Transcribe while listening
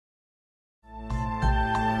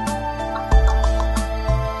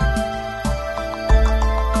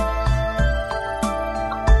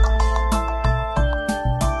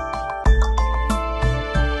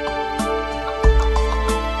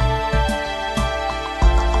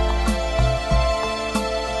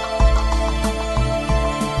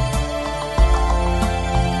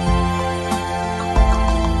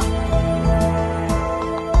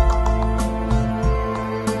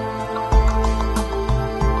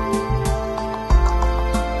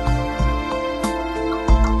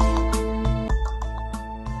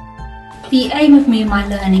The aim of Me and My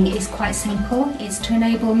Learning is quite simple. It's to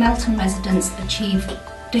enable Melton residents achieve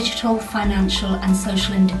digital, financial and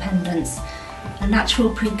social independence, a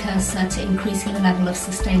natural precursor to increasing the level of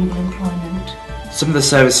sustainable employment. Some of the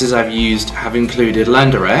services I've used have included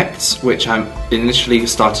Learn Direct, which I initially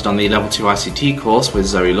started on the Level 2 ICT course with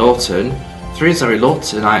Zoe Lawton. Through Zoe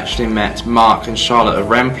Lawton I actually met Mark and Charlotte of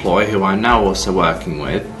Remploy, who I'm now also working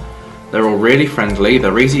with. They're all really friendly,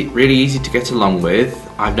 they're really easy to get along with.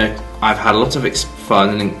 I've had a lot of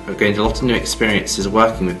fun and gained a lot of new experiences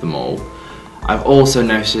working with them all. I've also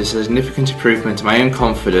noticed a significant improvement in my own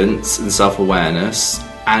confidence and self-awareness,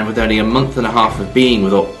 and with only a month and a half of being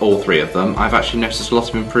with all three of them, I've actually noticed a lot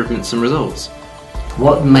of improvements and results.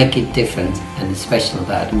 What makes it different and special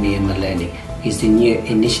about Me and My Learning is the new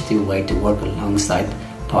initiative way to work alongside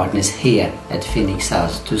partners here at Phoenix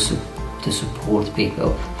House to support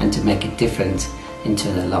people and to make a difference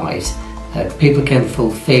into their lives. People can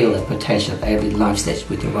fulfill their potential at every life stage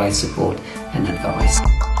with the right support and advice.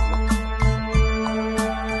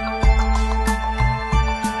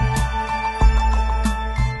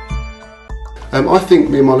 I think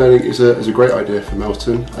Me and My Learning is a great idea for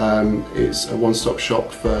Melton. It's a one-stop shop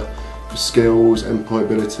for skills,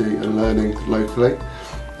 employability and learning locally.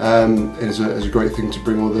 It's a great thing to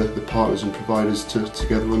bring all the partners and providers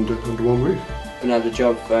together under one roof. I've been out of the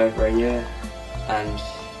job for over a year, and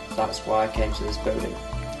that's why I came to this building.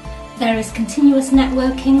 There is continuous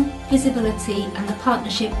networking, visibility and the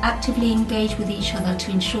partnership actively engage with each other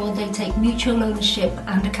to ensure they take mutual ownership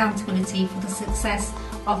and accountability for the success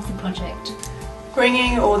of the project.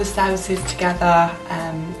 Bringing all the services together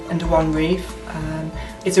under one roof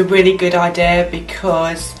is a really good idea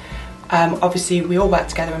because obviously we all work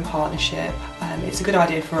together in partnership. It's a good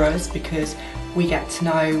idea for us because we get to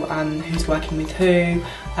know who's working with who,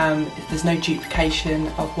 there's no duplication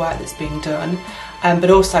of work that's being done, but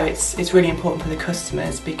also it's really important for the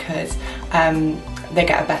customers because they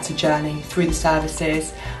get a better journey through the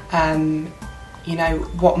services. You know,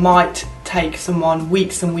 what might take someone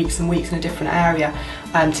weeks and weeks and weeks in a different area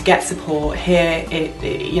to get support, here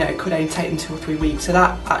it could only take them 2 or 3 weeks, so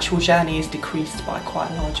that actual journey is decreased by quite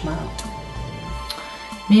a large amount.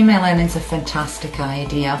 Me and My Learning is a fantastic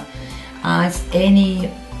idea. As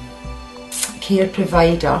any care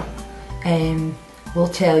provider will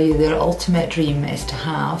tell you, their ultimate dream is to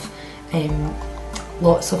have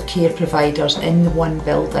lots of care providers in the one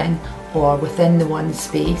building or within the one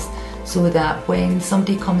space, so that when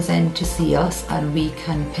somebody comes in to see us and we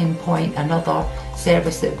can pinpoint another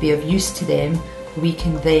service that would be of use to them, we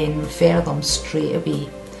can then refer them straight away.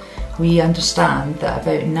 We understand that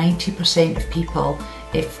about 90% of people,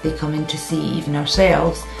 if they come in to see even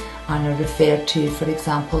ourselves and are referred to, for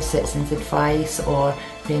example, Citizens Advice or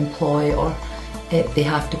Re-employ, or they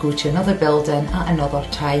have to go to another building at another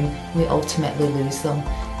time, we ultimately lose them.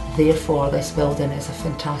 Therefore, this building is a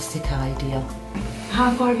fantastic idea.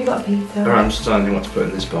 How far have you got, Peter? I'm just deciding what to put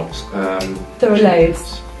in this box. There are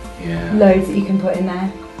loads. Yeah. Loads that you can put in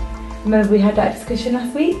there. Remember we had that discussion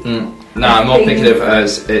last week? No, I'm more thinking of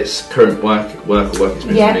as its current work or work experience.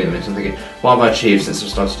 Yeah. I'm thinking, what have I achieved since I've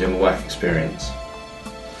started doing my work experience?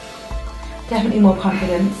 Definitely more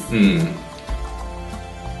confidence.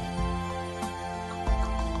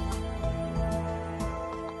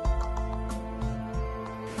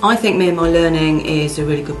 I think Me and My Learning is a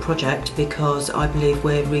really good project because I believe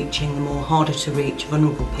we're reaching the more harder to reach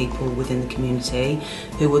vulnerable people within the community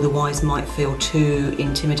who otherwise might feel too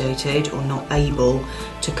intimidated or not able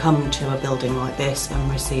to come to a building like this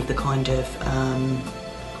and receive the kind of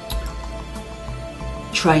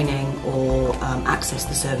training or access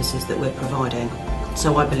the services that we're providing.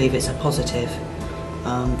 So I believe it's a positive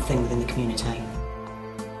thing within the community.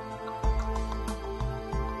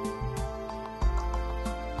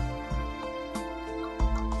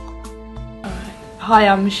 Hi,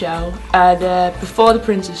 I'm Michelle, and before the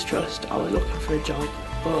Prince's Trust I was looking for a job,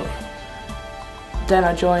 but then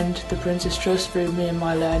I joined the Prince's Trust through Me and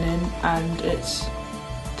My Learning, and it's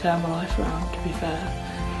turned my life around, to be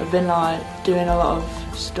fair. I've been doing a lot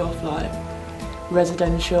of stuff like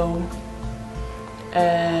residential,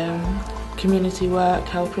 community work,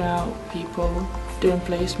 helping out people, doing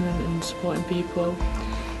placement and supporting people.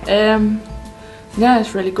 Yeah,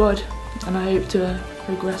 it's really good, and I hope to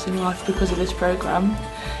progress in life because of this programme,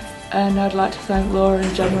 and I'd like to thank Laura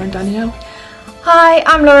and Gemma and Danielle. Hi,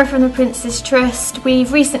 I'm Laura from the Prince's Trust.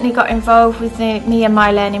 We've recently got involved with the Me and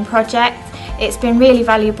My Learning project. It's been really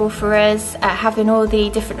valuable for us having all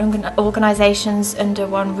the different organisations under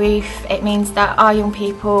one roof. It means that our young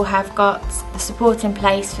people have got the support in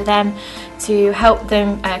place for them to help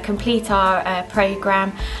them complete our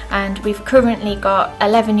programme, and we've currently got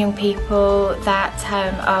 11 young people that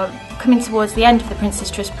are coming towards the end of the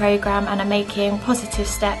Prince's Trust programme and are making positive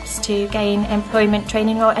steps to gain employment,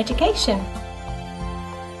 training or education.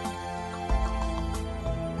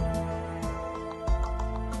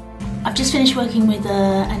 I've just finished working with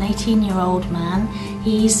an 18-year-old man.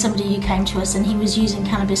 He's somebody who came to us and he was using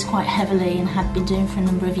cannabis quite heavily and had been doing for a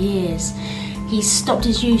number of years. He stopped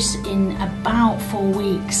his use in about 4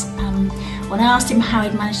 weeks. When I asked him how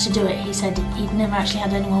he'd managed to do it, he said he'd never actually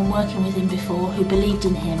had anyone working with him before who believed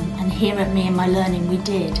in him, and here at Me and My Learning we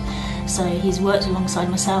did. So he's worked alongside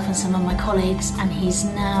myself and some of my colleagues, and he's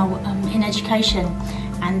now in education,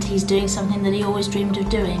 and he's doing something that he always dreamed of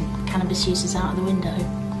doing. Cannabis use is out of the window.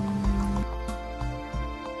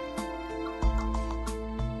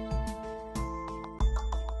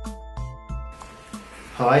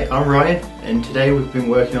 Hi, I'm Ryan, and today we've been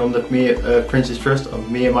working on the Prince's Trust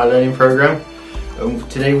on Me and My Learning programme.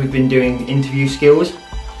 Today we've been doing interview skills,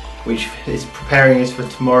 which is preparing us for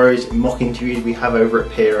tomorrow's mock interviews we have over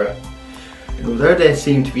at PERA. And although they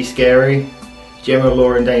seem to be scary, Gemma,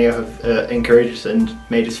 Laura and Daniel have encouraged us and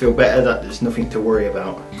made us feel better that there's nothing to worry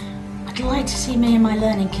about. I'd like to see Me and My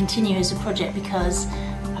Learning continue as a project because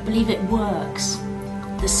I believe it works.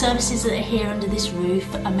 The services that are here under this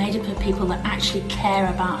roof are made up of people that actually care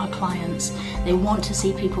about our clients. They want to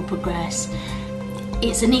see people progress.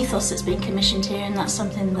 It's an ethos that's been commissioned here, and that's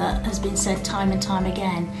something that has been said time and time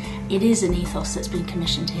again. It is an ethos that's been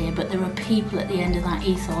commissioned here, but there are people at the end of that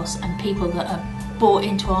ethos and people that are bought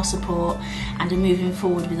into our support and are moving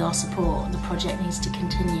forward with our support. The project needs to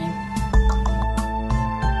continue.